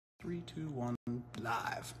3, 2, 1,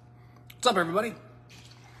 live. What's up, everybody?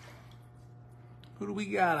 Who do we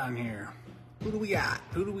got on here? Who do we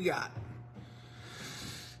got?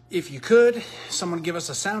 If you could, someone give us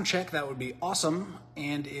a sound check, that would be awesome.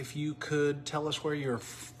 And if you could tell us where you're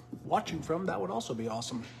watching from, that would also be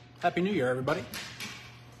awesome. Happy New Year, everybody.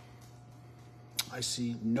 I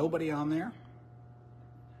see nobody on there.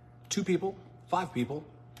 2 people, 5 people.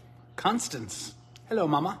 Constance. Hello,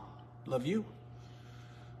 Mama. Love you.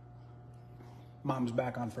 Mom's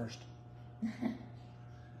back on first.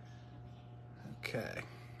 Okay.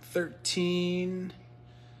 13.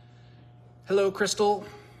 Hello, Crystal.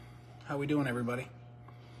 How we doing, everybody?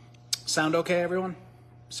 Sound okay, everyone?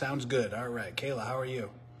 Sounds good. All right. Kayla, how are you?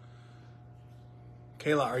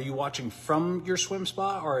 Kayla, are you watching from your swim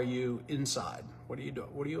spa or are you inside? What are you doing?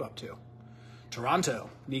 What are you up to? Toronto.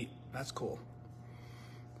 Neat. That's cool.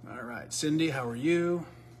 All right. Cindy, how are you?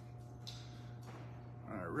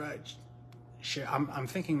 All right. I'm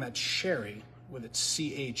thinking that's Sherry with its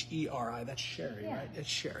C-H-E-R-I. That's Sherry, yeah. Right? It's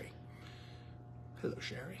Sherry. Hello,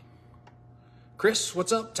 Sherry. Chris,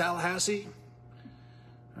 what's up? Tallahassee.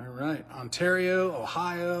 All right. Ontario,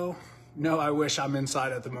 Ohio. No, I wish I'm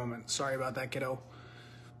inside at the moment. Sorry about that, kiddo.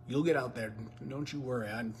 You'll get out there. Don't you worry.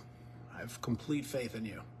 I have complete faith in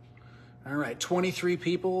you. All right. 23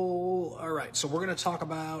 people. All right. So we're going to talk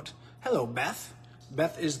about... Hello, Beth.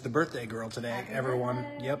 Beth is the birthday girl today, happy everyone.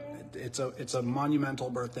 Birthday. Yep, it's a monumental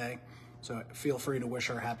birthday, so feel free to wish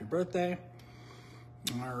her a happy birthday.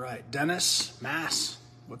 All right, Dennis, Mass,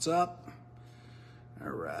 what's up? All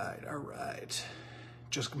right.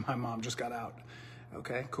 Just my mom just got out.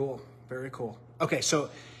 Okay, cool, very cool. Okay, so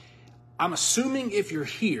I'm assuming if you're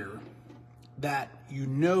here that you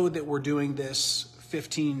know that we're doing this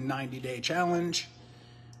 15 90-day challenge.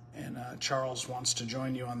 And Charles wants to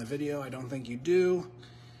join you on the video. I don't think you do.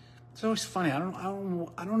 It's always funny. I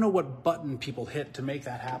don't know what button people hit to make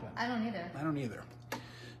that happen. I don't either.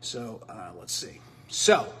 So let's see.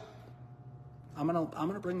 So I'm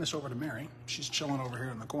gonna bring this over to Mary. She's chilling over here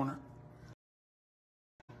in the corner.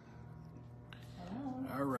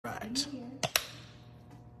 Hello.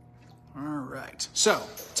 All right. So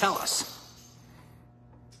tell us.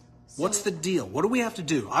 What's the deal? What do we have to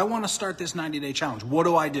do? I want to start this 90-day challenge. What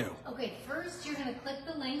do I do? Okay, first you're going to click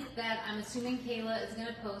the link that I'm assuming Kayla is going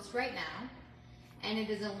to post right now. And it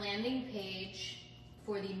is a landing page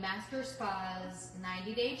for the Master Spa's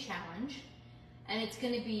 90-day challenge. And it's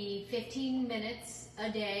going to be 15 minutes a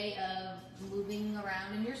day of moving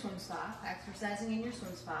around in your swim spa, exercising in your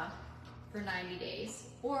swim spa for 90 days.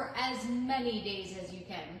 Or as many days as you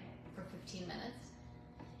can for 15 minutes.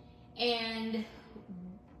 And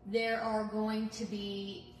there are going to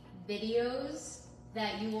be videos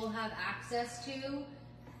that you will have access to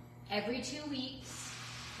every 2 weeks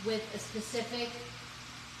with a specific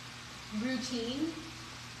routine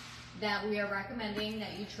that we are recommending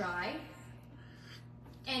that you try.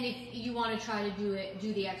 And if you want to try to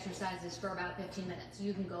do the exercises for about 15 minutes.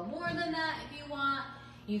 You can go more than that if you want.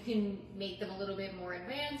 You can make them a little bit more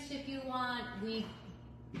advanced if you want.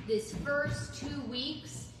 This first 2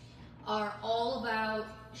 weeks are all about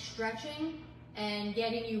stretching and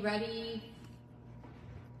getting you ready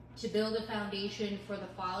to build a foundation for the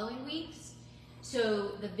following weeks.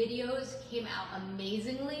 So the videos came out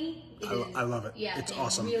amazingly. I love it. Yeah, it's they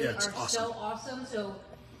awesome. Really yeah, it's are awesome. So awesome. So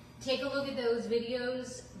take a look at those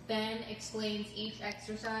videos. Ben explains each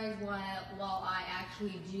exercise while I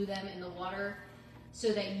actually do them in the water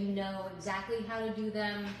so that you know exactly how to do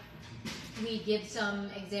them. We give some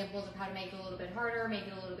examples of how to make it a little bit harder, make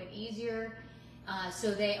it a little bit easier.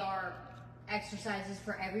 So they are exercises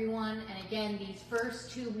for everyone. And again, these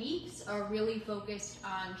first 2 weeks are really focused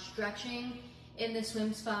on stretching in the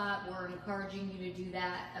swim spa. We're encouraging you to do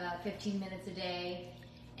that 15 minutes a day,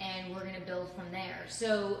 and we're going to build from there.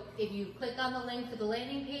 So if you click on the link for the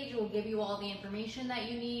landing page, it will give you all the information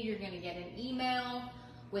that you need. You're going to get an email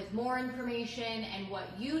with more information, and what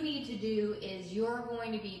you need to do is you're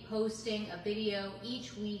going to be posting a video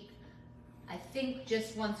each week. I think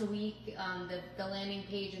just once a week. The landing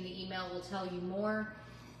page and the email will tell you more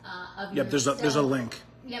of Yep, there's a link.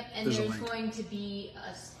 Yep, and there's going to be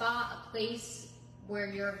a spot, a place where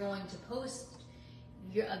you're going to post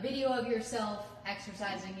a video of yourself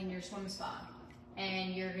exercising in your swim spa.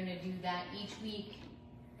 And you're going to do that each week,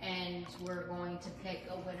 and we're going to pick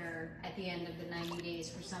a winner at the end of the 90 days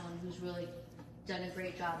for someone who's really done a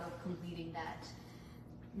great job of completing that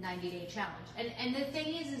 90-day challenge. And the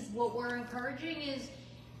thing is what we're encouraging is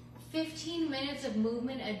 15 minutes of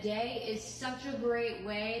movement a day is such a great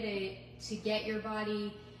way to get your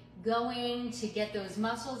body going, to get those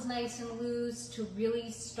muscles nice and loose, to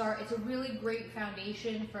really start. It's a really great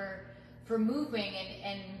foundation for moving,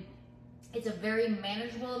 and it's a very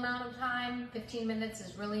manageable amount of time. 15 minutes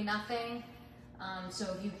is really nothing.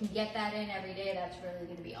 So if you can get that in every day, that's really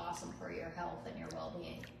going to be awesome for your health and your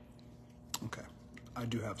well-being. Okay, I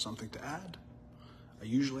do have something to add. I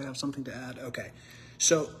usually have something to add. Okay,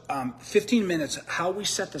 so 15 minutes, how we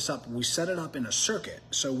set this up, we set it up in a circuit.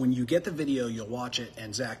 So when you get the video, you'll watch it,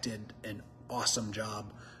 and Zach did an awesome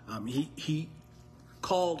job. He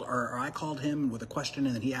called, or I called him with a question,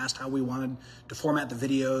 and then he asked how we wanted to format the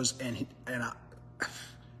videos, and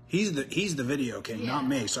he's the video king, not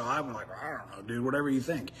me. So I'm like, I don't know, dude, whatever you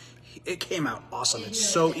think. It came out awesome. It's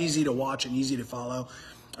so easy to watch and easy to follow.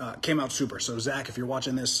 Came out super. So Zach, if you're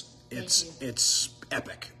watching this, it's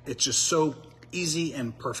epic. It's just so easy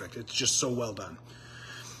and perfect. It's just so well done.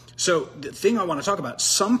 So the thing I want to talk about,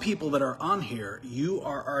 some people that are on here, you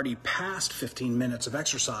are already past 15 minutes of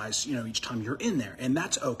exercise, each time you're in there, and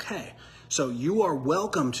that's okay. So you are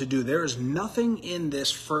welcome to do, there is nothing in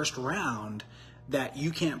this first round that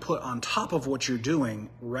you can't put on top of what you're doing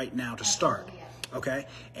right now to start. Okay?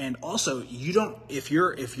 And also, if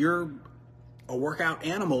you're a workout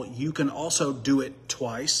animal, you can also do it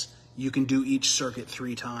twice. You can do each circuit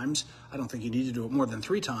 3 times. I don't think you need to do it more than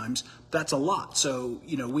 3 times. That's a lot. So,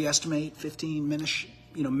 we estimate 15 minutes,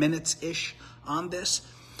 minutes-ish on this.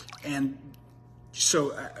 And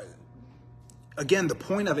so, again, the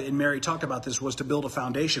point of it, and Mary talked about this, was to build a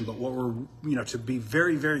foundation. But what we're, to be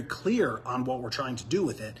very, very clear on what we're trying to do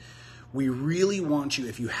with it, we really want you,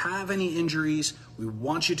 if you have any injuries, we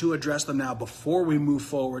want you to address them now before we move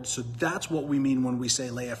forward. So that's what we mean when we say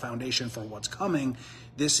lay a foundation for what's coming.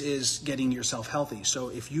 This is getting yourself healthy. So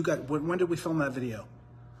if you got, when did we film that video?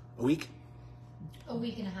 A week? A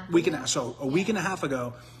week and a half. So a week and a half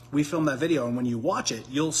ago, we filmed that video. And when you watch it,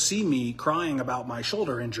 you'll see me crying about my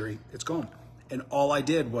shoulder injury. It's gone. And all I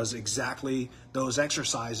did was exactly those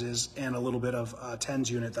exercises and a little bit of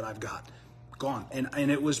TENS unit that I've got. Gone.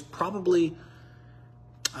 And it was probably,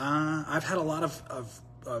 I've had a lot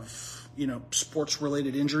of sports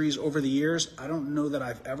related injuries over the years. I don't know that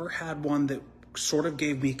I've ever had one that sort of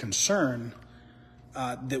gave me concern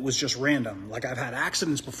that was just random. Like, I've had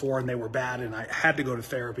accidents before and they were bad and I had to go to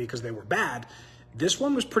therapy because they were bad. This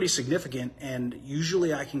one was pretty significant, and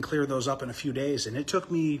usually I can clear those up in a few days, and it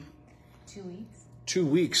took me 2 weeks. 2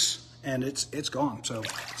 weeks, and it's gone. So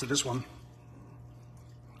this one.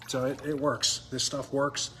 So it works. This stuff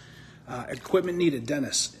works. Equipment needed,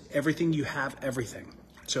 Dennis. Everything you have, everything.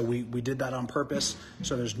 So we did that on purpose.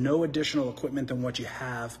 So there's no additional equipment than what you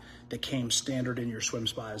have that came standard in your swim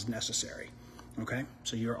spa as necessary. Okay?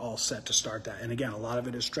 So you're all set to start that. And again, a lot of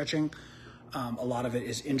it is stretching. A lot of it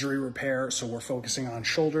is injury repair. So we're focusing on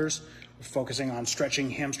shoulders. We're focusing on stretching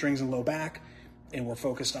hamstrings and low back. And we're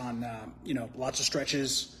focused on, lots of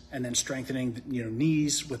stretches, and then strengthening,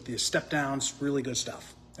 knees with the step downs. Really good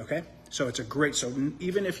stuff. Okay, so it's so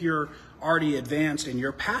even if you're already advanced and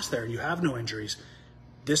you're past there and you have no injuries,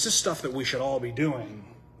 this is stuff that we should all be doing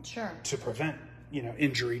to prevent,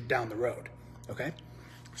 injury down the road. Okay,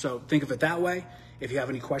 so think of it that way. If you have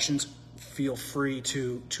any questions, feel free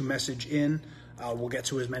to message in. We'll get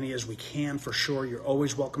to as many as we can for sure. You're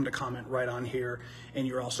always welcome to comment right on here, and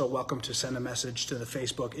you're also welcome to send a message to the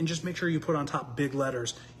Facebook, and just make sure you put on top big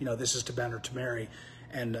letters, this is to Ben or to Mary,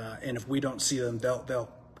 and if we don't see them, they'll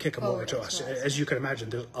kick them over to us. As you can imagine,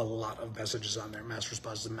 there's a lot of messages on there. Mass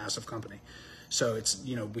Response is a massive company. So it's,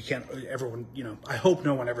 we can't, everyone, I hope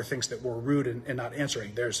no one ever thinks that we're rude and not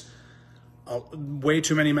answering. There's way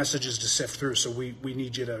too many messages to sift through. So we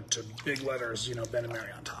need you to big letters, Ben and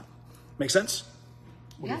Mary on top. Make sense?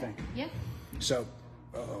 What do you think? Yeah. So,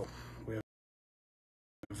 we have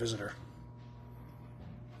a visitor.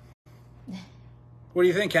 What do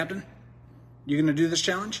you think, Captain? You going to do this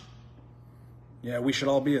challenge? Yeah, we should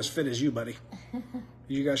all be as fit as you, buddy.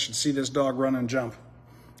 You guys should see this dog run and jump.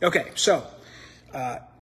 Okay, so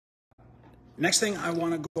next thing I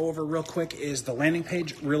want to go over real quick is the landing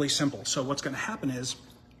page. Really simple. So what's going to happen is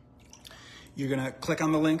you're going to click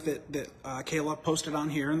on the link that Kayla posted on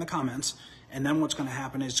here in the comments, and then what's going to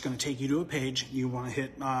happen is it's going to take you to a page. You want to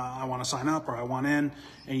hit I want to sign up, or I want in,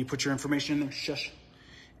 and you put your information in there. Shush.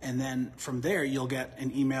 And then from there, you'll get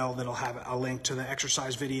an email that'll have a link to the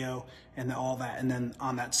exercise video and all that. And then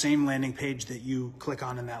on that same landing page that you click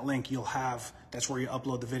on in that link, that's where you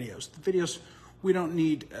upload the videos. The videos, we don't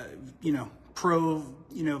need, pro,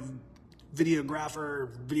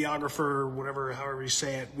 videographer, whatever, however you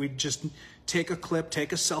say it. We just take a clip,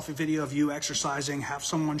 take a selfie video of you exercising, have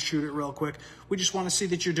someone shoot it real quick. We just want to see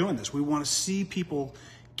that you're doing this. We want to see people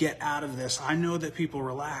get out of this. I know that people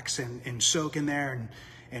relax and soak in there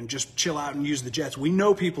and just chill out and use the jets. We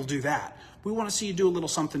know people do that. We want to see you do a little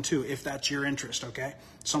something too, if that's your interest, okay?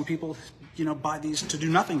 Some people, buy these to do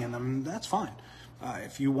nothing in them. That's fine.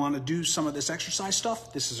 If you want to do some of this exercise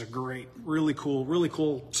stuff, this is a great, really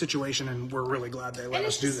cool situation, and we're really glad they let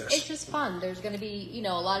us do this. It's just fun. There's going to be,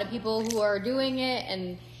 a lot of people who are doing it,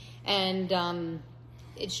 and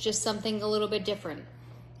it's just something a little bit different.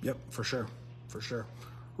 Yep, for sure.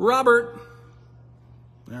 Robert.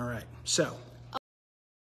 All right, so.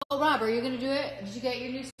 Oh, Rob, are you going to do it? Did you get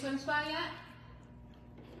your new swim spa yet?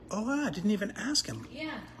 Oh, I didn't even ask him.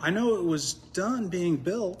 Yeah. I know it was done being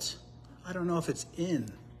built. I don't know if it's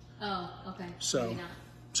in. Oh, okay.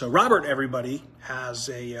 So Robert, everybody, has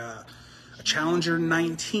a Challenger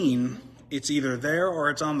 19. It's either there or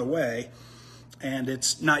it's on the way, and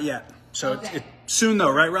it's not yet. So okay. It's soon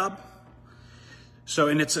though, right, Rob? So,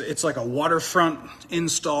 and it's like a waterfront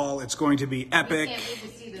install. It's going to be epic. We can't wait to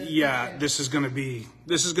see this is going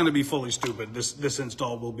to be fully stupid. This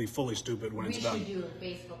install will be fully stupid when it's done. We should do a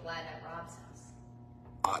Facebook Live at Rob's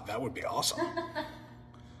house. That would be awesome.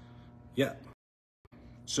 Yeah.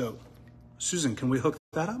 So, Susan, can we hook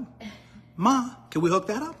that up? Ma, can we hook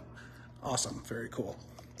that up? Awesome. Very cool.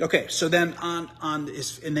 Okay, so then on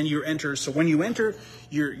this, and then you enter. So when you enter,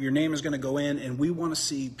 your name is going to go in, and we want to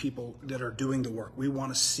see people that are doing the work. We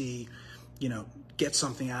want to see, get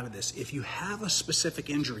something out of this. If you have a specific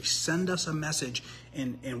injury, send us a message,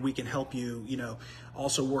 and we can help you.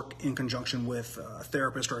 Also work in conjunction with a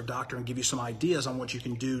therapist or a doctor and give you some ideas on what you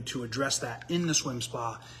can do to address that in the swim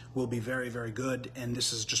spa. Will be very, very good. And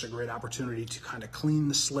this is just a great opportunity to kind of clean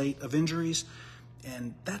the slate of injuries.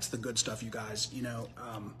 And that's the good stuff, you guys.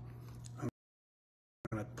 I'm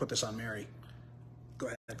going to put this on Mary. Go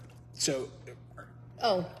ahead. So,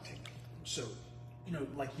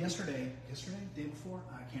 like yesterday, day before,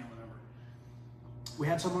 I can't remember. We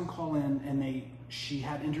had someone call in, and she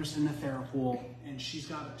had interest in the TheraPool, and she's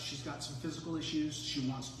got some physical issues. She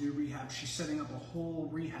wants to do rehab. She's setting up a whole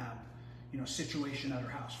rehab, situation at her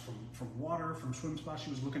house from water, from swim spas.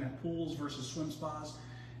 She was looking at pools versus swim spas.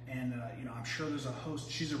 And, I'm sure there's a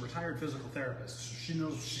host. She's a retired physical therapist, so she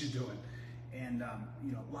knows what she's doing. And,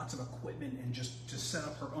 lots of equipment, and just to set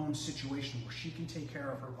up her own situation where she can take care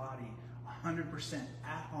of her body 100%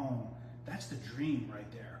 at home. That's the dream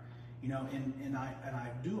right there. And I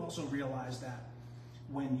do also realize that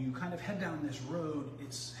when you kind of head down this road,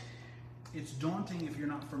 it's daunting if you're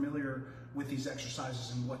not familiar with these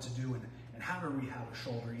exercises and what to do and how to rehab a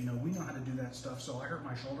shoulder. We know how to do that stuff. So I hurt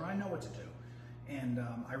my shoulder. I know what to do. And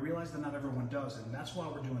I realize that not everyone does, and that's why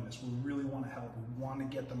we're doing this. We really want to help. We want to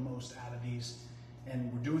get the most out of these,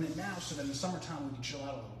 and we're doing it now so that in the summertime we can chill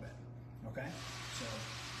out a little bit. Okay? So,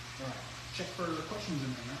 all right. Check for questions in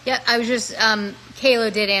there. Yeah, I was just,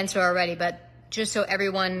 Kayla did answer already, but just so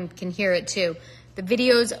everyone can hear it too, the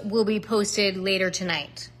videos will be posted later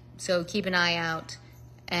tonight. So keep an eye out,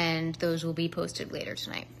 and those will be posted later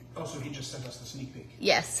tonight. Oh, so he just sent us the sneak peek.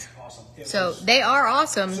 Yes. Awesome. So they are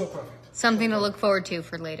awesome. So perfect. Something to look forward to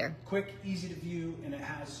for later. Quick, easy to view, and it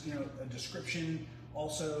has, a description.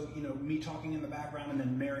 Also, me talking in the background, and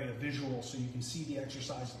then Mary a visual, so you can see the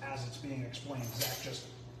exercise as it's being explained. Zach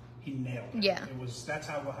he nailed it. Yeah. That's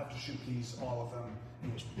how we'll have to shoot these, all of them.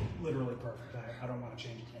 It was literally perfect. I don't want to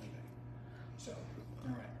change anything. So, all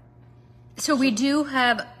right. So we do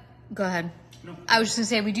have, go ahead. No. I was just going to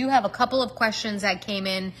say, we do have a couple of questions that came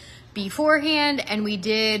in beforehand, and we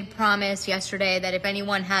did promise yesterday that if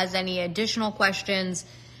anyone has any additional questions,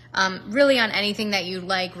 really on anything that you'd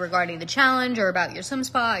like regarding the challenge or about your swim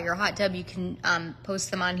spa or your hot tub, you can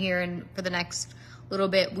post them on here, and for the next little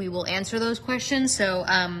bit we will answer those questions. So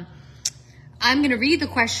I'm going to read the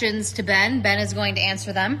questions to Ben. Ben is going to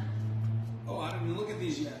answer them. Oh, I didn't even look at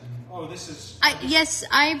these yet. Oh, this is... Yes,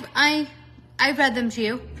 I've read them to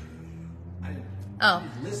you. I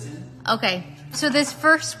listen. Okay. So this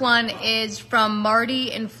first one is from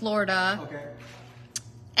Marty in Florida. Okay.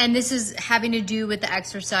 And this is having to do with the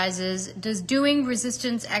exercises. Does doing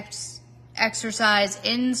resistance exercise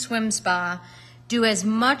in swim spa do as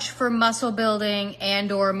much for muscle building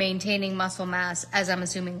and or maintaining muscle mass, as I'm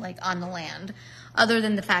assuming like on the land, other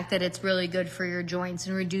than the fact that it's really good for your joints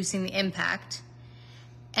and reducing the impact?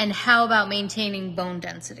 And how about maintaining bone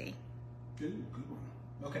density? Good one.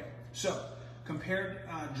 Okay. So compared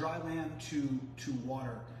dry land to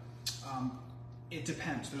water, it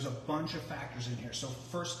depends. There's a bunch of factors in here. So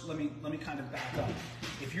first, let me kind of back up.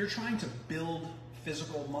 If you're trying to build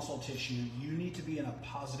physical muscle tissue, you need to be in a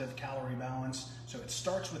positive calorie balance. So it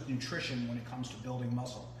starts with nutrition when it comes to building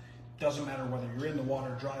muscle. Doesn't matter whether you're in the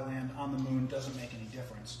water, dry land, on the moon, doesn't make any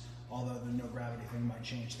difference. although the no gravity thing might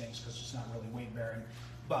change things because it's not really weight bearing.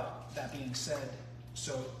 But that being said,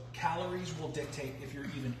 so calories will dictate if you're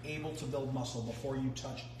even able to build muscle before you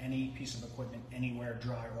touch any piece of equipment anywhere,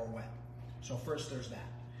 dry or wet. So first there's that.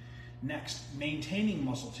 Next, maintaining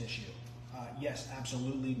muscle tissue. Yes,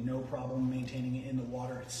 absolutely, no problem maintaining it in the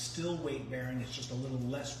water. It's still weight bearing, it's just a little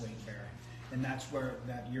less weight bearing. And that's where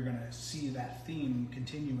you're gonna see that theme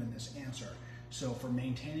continue in this answer. So for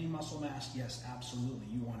maintaining muscle mass, yes, absolutely.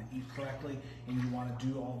 You wanna eat correctly and you wanna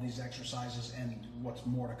do all these exercises, and what's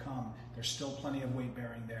more to come. There's still plenty of weight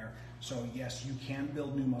bearing there. So yes, you can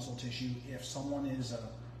build new muscle tissue. If someone is a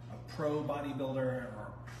pro bodybuilder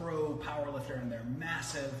or a pro powerlifter and they're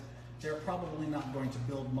massive, they're probably not going to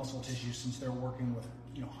build muscle tissue since they're working with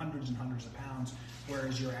hundreds and hundreds of pounds,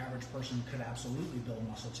 whereas your average person could absolutely build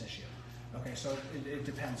muscle tissue. Okay, so it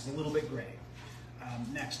depends, a little bit gray.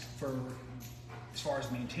 Next, as far as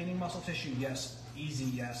maintaining muscle tissue, yes, easy,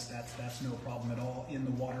 yes, that's no problem at all in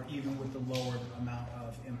the water, even with the lower amount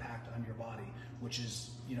of impact on your body, which is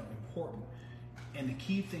important. And the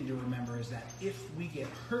key thing to remember is that if we get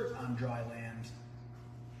hurt on dry land,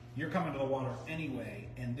 you're coming to the water anyway,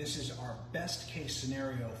 and this is our best case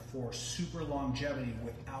scenario for super longevity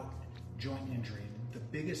without joint injury. The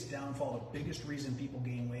biggest downfall, the biggest reason people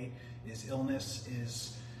gain weight is illness,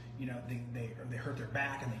 is they hurt their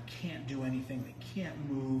back and they can't do anything, they can't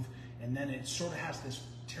move, and then it sort of has this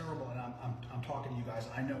terrible, and I'm talking to you guys,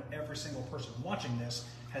 I know every single person watching this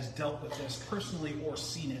has dealt with this personally or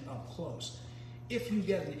seen it up close. If you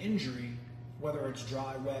get an injury, whether it's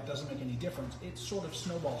dry, wet, doesn't make any difference. It sort of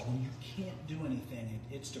snowballs when you can't do anything.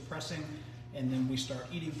 It's depressing, and then we start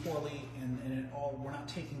eating poorly, and we're not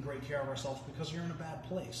taking great care of ourselves because you're in a bad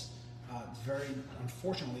place.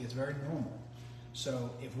 Unfortunately, it's very normal.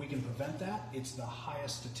 So if we can prevent that, it's the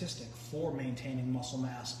highest statistic for maintaining muscle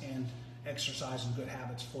mass and exercise and good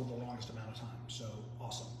habits for the longest amount of time. So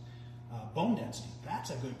awesome. Bone density,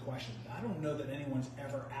 that's a good question. I don't know that anyone's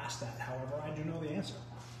ever asked that. However, I do know the answer.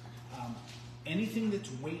 Anything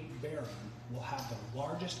that's weight bearing will have the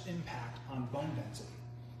largest impact on bone density.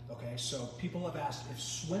 Okay, so people have asked if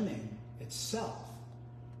swimming itself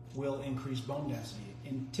will increase bone density,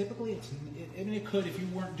 and typically it could. If you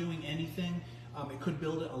weren't doing anything, it could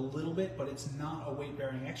build it a little bit, but it's not a weight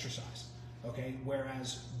bearing exercise. Okay,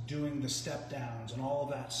 whereas doing the step downs and all of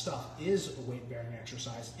that stuff is a weight bearing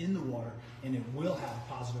exercise in the water, and it will have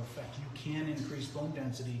a positive effect. You can increase bone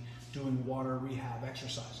density doing water rehab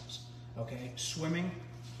exercises. Okay, swimming,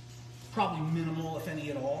 probably minimal, if any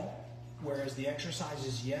at all, whereas the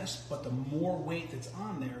exercises, yes, but the more weight that's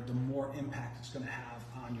on there, the more impact it's going to have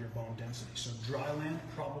on your bone density. So dry land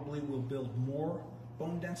probably will build more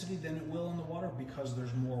bone density than it will in the water because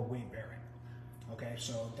there's more weight bearing. Okay,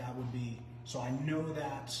 so that would be, so I know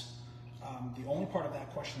that the only part of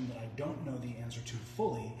that question that I don't know the answer to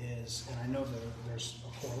fully is, and I know that there's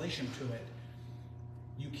a correlation to it,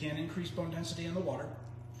 you can increase bone density in the water.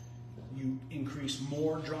 You increase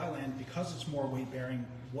more dry land because it's more weight bearing.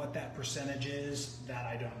 What that percentage is, that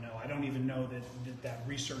I don't know. I don't even know that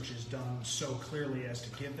research is done so clearly as to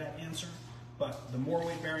give that answer. But the more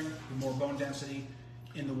weight bearing, the more bone density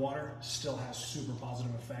in the water still has super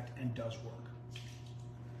positive effect and does work.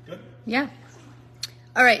 Good? Yeah.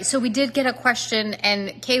 All right, so we did get a question, and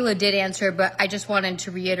Kayla did answer, but I just wanted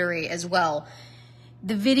to reiterate as well.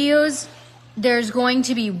 The videos, there's going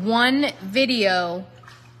to be one video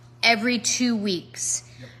every 2 weeks.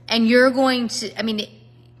 Yep. And you're going to,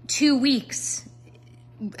 2 weeks,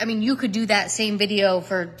 you could do that same video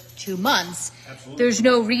for 2 months. Absolutely. There's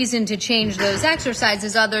no reason to change those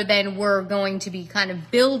exercises other than we're going to be kind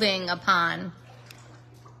of building upon,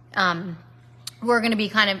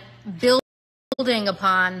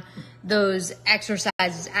 those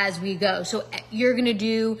exercises as we go. So you're going to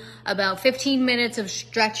do about 15 minutes of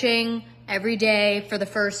stretching every day for the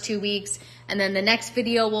first 2 weeks. And then the next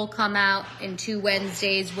video will come out in 2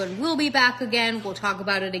 Wednesdays when we'll be back again. We'll talk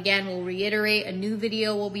about it again. We'll reiterate. A new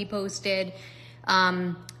video will be posted.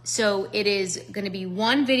 So it is going to be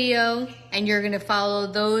one video, and you're going to follow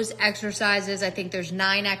those exercises. I think there's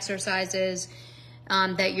 9 exercises,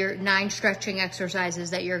 9 stretching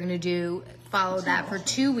exercises that you're going to do. Follow that for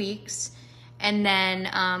 2 weeks, and then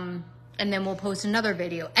we'll post another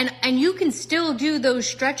video. And you can still do those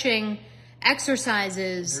stretching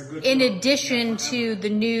exercises in addition to the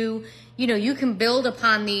new, you can build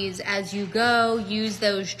upon these as you go, use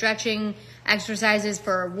those stretching exercises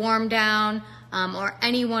for a warm down, or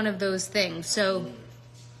any one of those things. So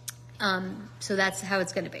that's how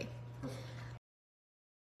it's going to be.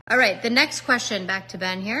 All right, the next question, back to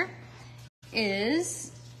Ben here,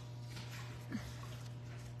 is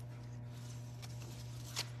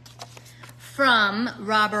from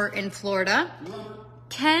Robert in Florida.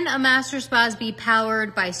 Can a master spas be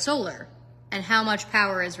powered by solar? And how much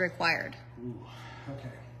power is required? Ooh,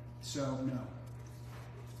 okay, so no.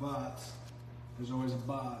 But, there's always a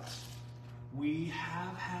but. We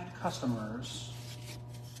have had customers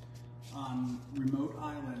on remote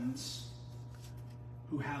islands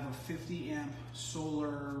who have a 50 amp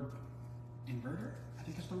solar inverter, I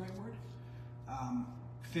think is the right word.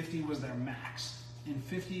 50 was their max, and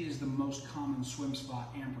 50 is the most common swim spa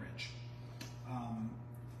amperage.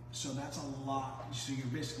 So that's a lot, so you're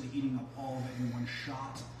basically eating up all of it in one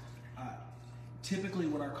shot. Typically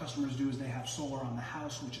what our customers do is they have solar on the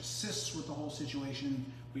house, which assists with the whole situation.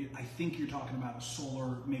 I think you're talking about a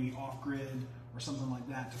solar, maybe off-grid or something like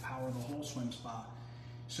that to power the whole swim spa.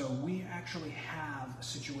 So we actually have a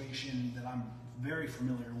situation that I'm very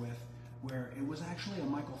familiar with where it was actually a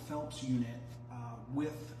Michael Phelps unit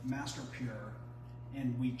with Master Pure,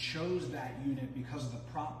 and we chose that unit because the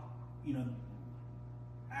prop,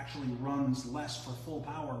 actually runs less for full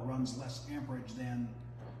power, runs less amperage than,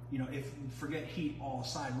 if forget heat all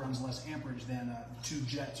aside, runs less amperage than 2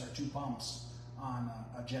 jets or 2 pumps on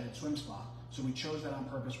a jetted swim spa. So we chose that on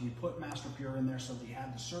purpose. We put Master Pure in there so that he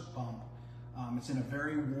had the circ pump. It's in a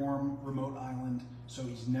very warm remote island, so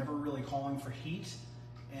he's never really calling for heat.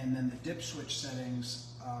 And then the dip switch settings,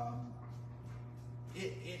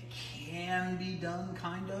 it can be done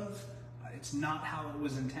kind of. It's not how it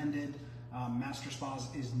was intended. Master Spas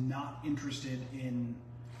is not interested in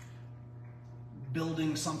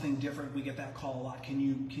building something different. We get that call a lot. Can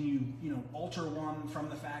you alter one from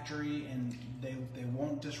the factory, and they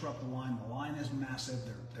won't disrupt the line. The line is massive.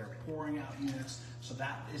 They're pouring out units, so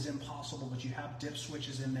that is impossible. But you have dip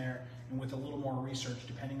switches in there, and with a little more research,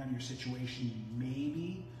 depending on your situation,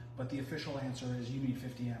 maybe. But the official answer is you need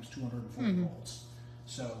 50 amps, 240 volts.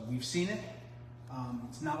 So we've seen it.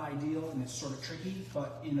 It's not ideal and it's sort of tricky,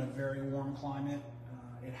 but in a very warm climate,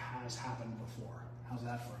 it has happened before. How's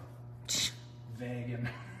that for vague?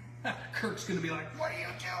 And Kirk's gonna be like, "What are you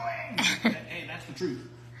doing?" Hey, that's the truth.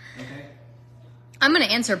 Okay. I'm gonna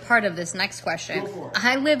answer part of this next question. Go for it.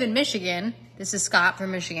 I live in Michigan. This is Scott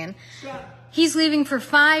from Michigan. Scott. He's leaving for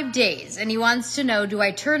 5 days, and he wants to know, do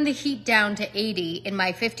I turn the heat down to 80 in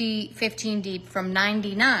my 15 deep from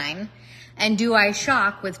 99? And do I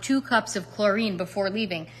shock with 2 cups of chlorine before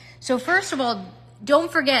leaving? So first of all,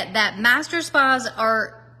 don't forget that master spas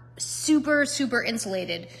are super, super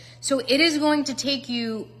insulated. So it is going to take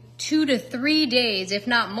you 2 to 3 days, if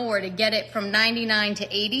not more, to get it from 99 to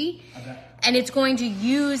 80. Okay. And it's going to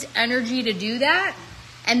use energy to do that.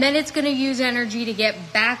 And then it's going to use energy to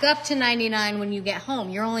get back up to 99 when you get home.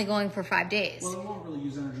 You're only going for 5 days. Well, it won't really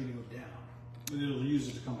use energy to go down. It'll use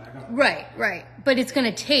it to come back up. Right. But it's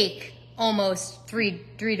going to take almost 3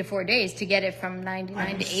 to 4 days to get it from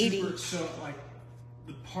 99 to 80. So, like,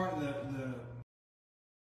 the part of the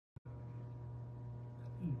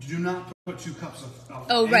do not put 2 cups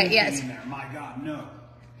of anything in there. My God, no.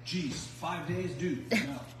 Jeez, 5 days, dude.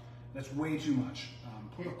 No, that's way too much.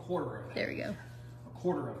 Put a quarter of that. There we go. A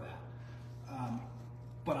quarter of that.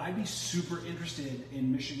 But I'd be super interested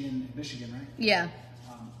in Michigan, right? Yeah.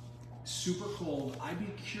 Super cold. I'd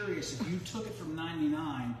be curious if you took it from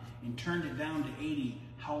 99 and turned it down to 80,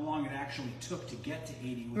 how long it actually took to get to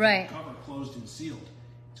 80 with the cover closed and sealed.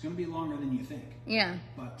 It's going to be longer than you think. Yeah.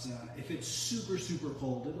 But if it's super, super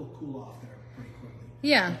cold, it'll cool off there pretty quickly.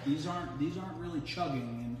 Yeah. But these aren't really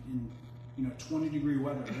chugging in 20-degree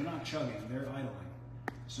weather. They're not chugging. They're idling.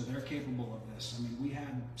 So they're capable of this. I mean, we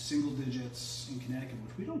had single digits in Connecticut,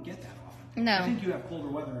 which we don't get that often. No. I think you have colder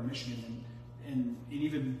weather in Michigan and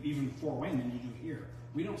even Fort Wayne than you do here.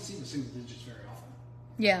 We don't see the single digits very often.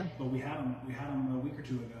 Yeah. But we had them a week or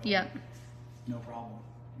 2 ago. Yeah. No problem.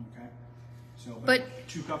 Okay. So, but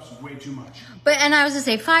 2 cups is way too much. And I was gonna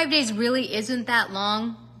say 5 days really isn't that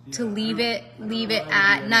long to leave it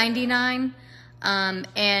at 99,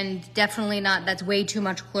 and definitely not. That's way too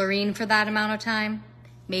much chlorine for that amount of time.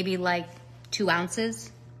 Maybe like 2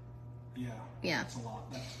 ounces. Yeah. Yeah. That's a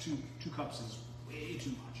lot. That's 2 cups is way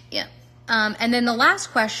too much. Yeah. And then the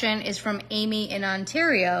last question is from Amy in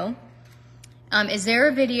Ontario. Is there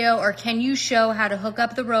a video or can you show how to hook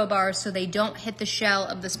up the row bars so they don't hit the shell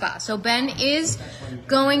of the spa? So Ben is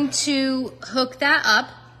going to hook that up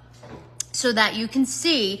so that you can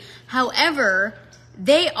see. However,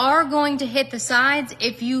 they are going to hit the sides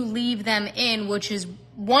if you leave them in, which is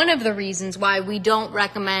one of the reasons why we don't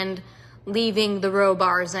recommend leaving the row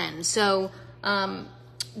bars in. So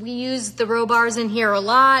we use the row bars in here a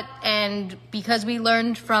lot, and because we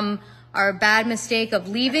learned from our bad mistake of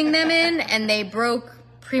leaving them in and they broke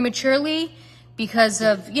prematurely because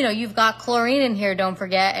of, you've got chlorine in here, don't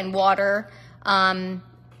forget, and water. And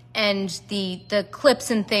the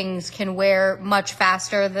clips and things can wear much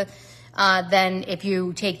faster than if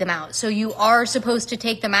you take them out. So you are supposed to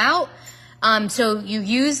take them out. So you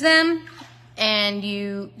use them, and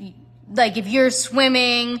like if you're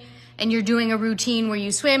swimming and you're doing a routine where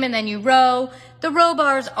you swim and then you row, the row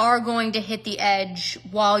bars are going to hit the edge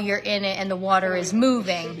while you're in it and the water is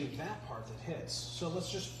moving. It should be that part that hits. So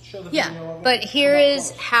let's just show the video of it. Yeah, but here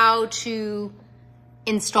is how to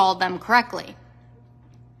install them correctly.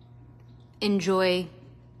 Enjoy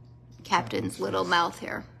Captain's little mouth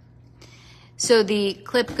here. So the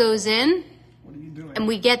clip goes in. What are you doing? And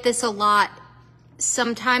we get this a lot.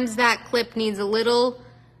 Sometimes that clip needs a little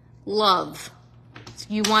love. So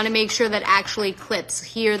you want to make sure that actually clips.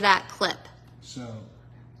 Hear that clip. So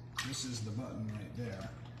this is the button right there.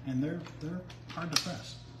 And they're hard to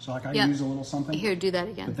press. So like I use a little something. Here, do that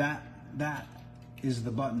again. But that is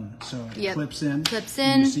the button. So it clips in. Clips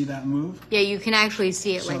in. You see that move? Yeah, you can actually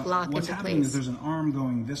see it like lock into place. What's happening is there's an arm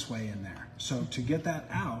going this way in there. So to get that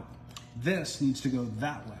out, this needs to go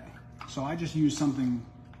that way. So I just use something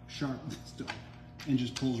sharp and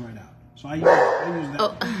just pulls right out. So I use that.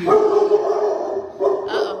 Uh-oh.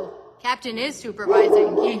 Captain is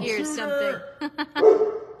supervising. He hears something.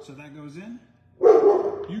 So that goes in.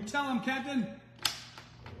 You tell him, Captain.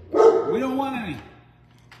 We don't want any.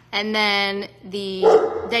 And then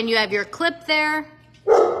then you have your clip there.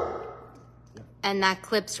 And that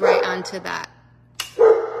clips right onto that.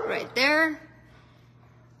 Right there.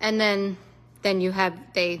 And then you have,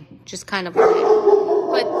 they just kind of, but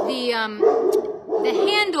the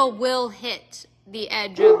handle will hit the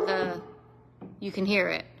edge of you can hear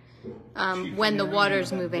it, when the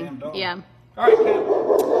water's moving. Yeah. All right,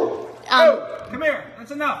 Cap. Come here.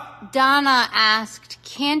 That's enough. Donna asked,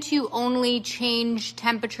 can't you only change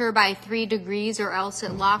temperature by 3 degrees or else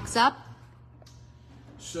it locks up?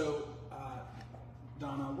 So,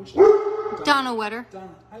 Donna, which Donna Wetter.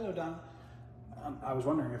 Donna. Hello, Donna. I was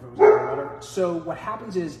wondering if it was water. So what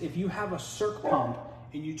happens is if you have a circ pump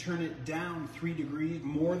and you turn it down 3 degrees,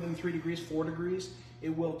 more than 3 degrees, 4 degrees, it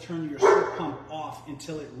will turn your circ pump off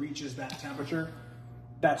until it reaches that temperature.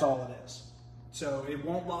 That's all it is. So it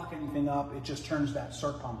won't lock anything up. It just turns that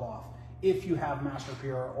circ pump off if you have Master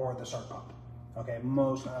Pure or the circ pump. Okay,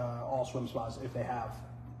 most all swim spas, if they have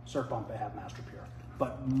circ pump, they have Master Pure.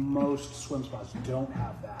 But most swim spas don't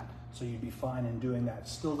have that. So you'd be fine in doing that.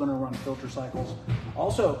 Still going to run filter cycles.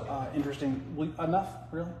 Also, interesting, enough,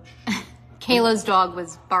 really? Kayla's dog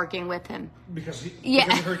was barking with him. Because you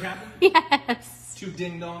heard Captain? Yes. 2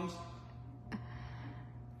 ding-dongs.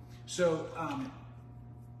 So,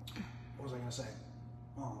 what was I going to say?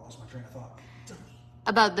 Oh, I lost my train of thought.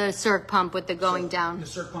 About the circ pump with the going down. The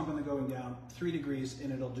circ pump and the going down, 3 degrees,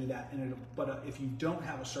 and it'll do that. But if you don't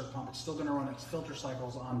have a circ pump, it's still going to run its filter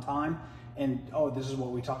cycles on time. And, this is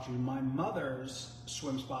what we talked to you. My mother's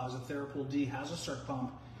swim spa is a Therapool D, has a circ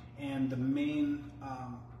pump, and the main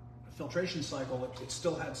filtration cycle, it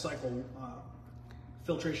still had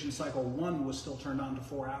filtration cycle 1 was still turned on to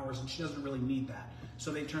 4 hours, and she doesn't really need that.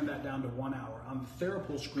 So they turned that down to 1 hour. On the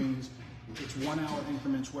Therapool screens, it's 1 hour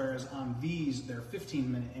increments, whereas on these, they're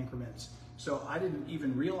 15-minute increments. So I didn't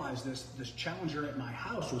even realize this Challenger at my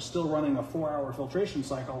house was still running a 4-hour filtration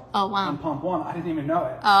cycle on pump 1. I didn't even know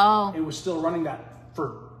it. Oh. It was still running that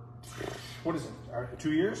for, what is it,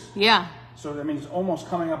 2 years? Yeah. So that means almost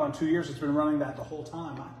coming up on 2 years, it's been running that the whole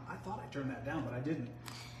time. I thought I turned that down, but I didn't.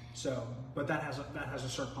 So, but that has a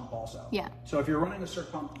circ pump also. Yeah. So if you're running a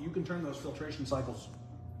circ pump, you can turn those filtration cycles,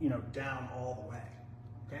 down all the way.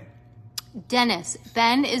 Okay? Dennis,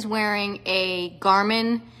 Ben is wearing a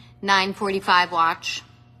Garmin 945 watch.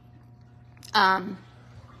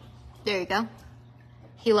 There you go.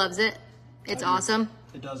 He loves it. It's awesome.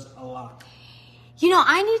 It does a lot.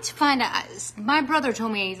 I need to find out. My brother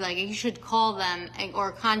told me, he's like, you should call them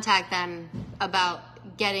or contact them about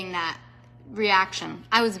getting that reaction.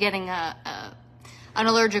 I was getting an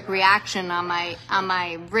allergic reaction on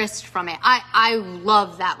my wrist from it. I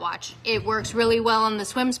love that watch. It works really well in the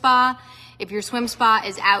swim spa. If your swim spa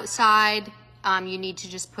is outside, you need to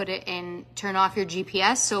just put it in, turn off your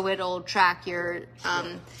GPS so it'll track your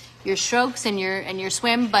strokes and your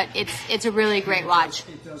swim. But it's a really great watch.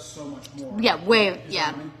 It does so much more. Yeah,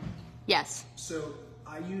 yeah. Yes. So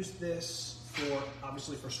I use this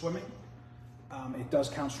obviously for swimming. It does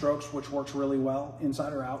count strokes, which works really well,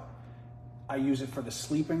 inside or out. I use it for the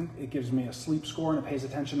sleeping. It gives me a sleep score and it pays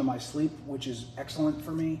attention to my sleep, which is excellent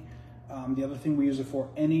for me. The other thing we use it for,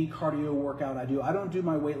 any cardio workout I do. I don't do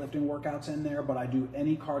my weightlifting workouts in there, but I do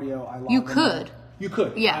any cardio. You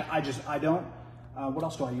could. Yeah. I don't. What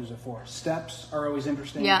else do I use it for? Steps are always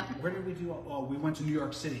interesting. Yeah. Where did we do? Oh, we went to New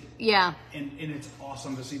York City. Yeah. And it's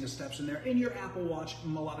awesome to see the steps in there. In your Apple Watch, a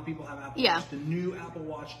lot of people have Apple Yeah. Watch. The new Apple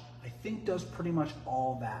Watch, I think, does pretty much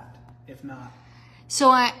all that, if not. So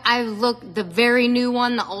I looked, the very new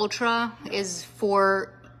one, the Ultra, is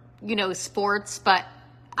for, you know, sports, but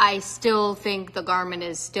I still think the Garmin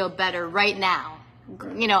is still better right now.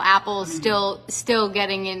 You know, Apple's still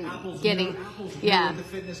getting in, Apple's in the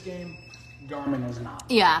fitness game. Garmin is not.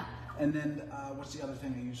 Yeah. And then what's the other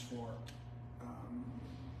thing I use for?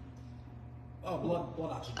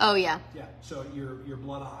 Blood oxygen. Oh yeah. Yeah. So your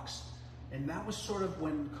blood ox, and that was sort of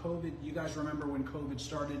when COVID. You guys remember when COVID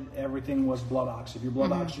started? Everything was blood ox. If your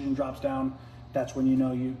blood oxygen drops down, that's when you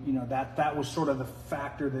know that was sort of the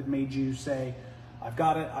factor that made you say, I've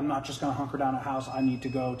got it. I'm not just going to hunker down at house. I need to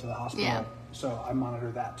go to the hospital. Yeah. So I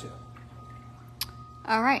monitor that too.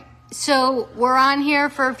 All right. So we're on here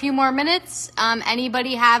for a few more minutes.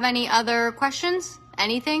 Anybody have any other questions?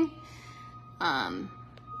 Anything?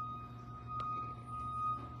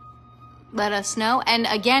 Let us know. And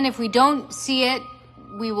again, if we don't see it,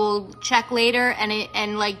 we will check later.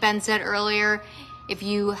 And like Ben said earlier, if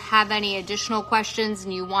you have any additional questions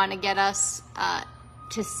and you want to get us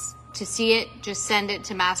to see it, just send it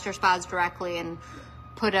to Master Spas directly and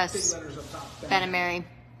put us, Big letters up top. Ben and Mary.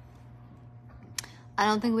 I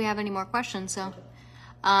don't think we have any more questions, so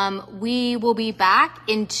we will be back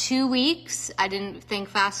in 2 weeks. I didn't think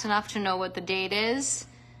fast enough to know what the date is.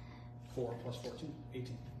 4 plus 14,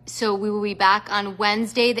 18. So we will be back on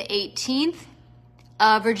Wednesday, the 18th.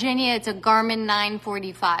 Virginia, it's a Garmin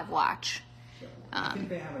 945 watch. I think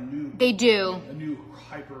they have a new. They do. A new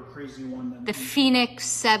hyper crazy one. The Phoenix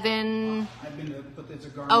 7. I've been to, but it's a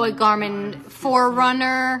Garmin. Oh, a Garmin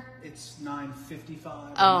Forerunner. It's 955.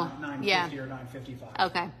 Oh, 950 yeah. or 955.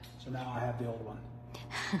 Okay. So now I have the old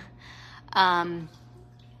one.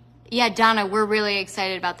 Yeah, Donna, we're really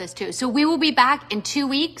excited about this too. So we will be back in 2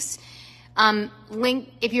 weeks.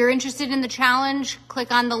 Link, if you're interested in the challenge,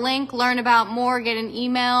 click on the link, learn about more, get an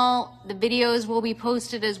email. The videos will be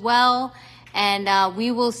posted as well. And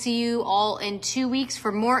we will see you all in 2 weeks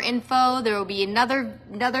for more info. There will be another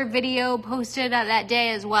video posted that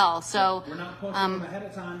day as well. So we're not posting them ahead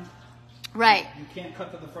of time. Right. You can't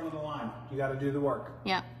cut to the front of the line. You got to do the work.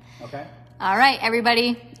 Yeah. Okay. All right,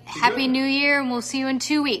 everybody. Happy New Year, and we'll see you in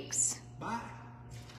 2 weeks.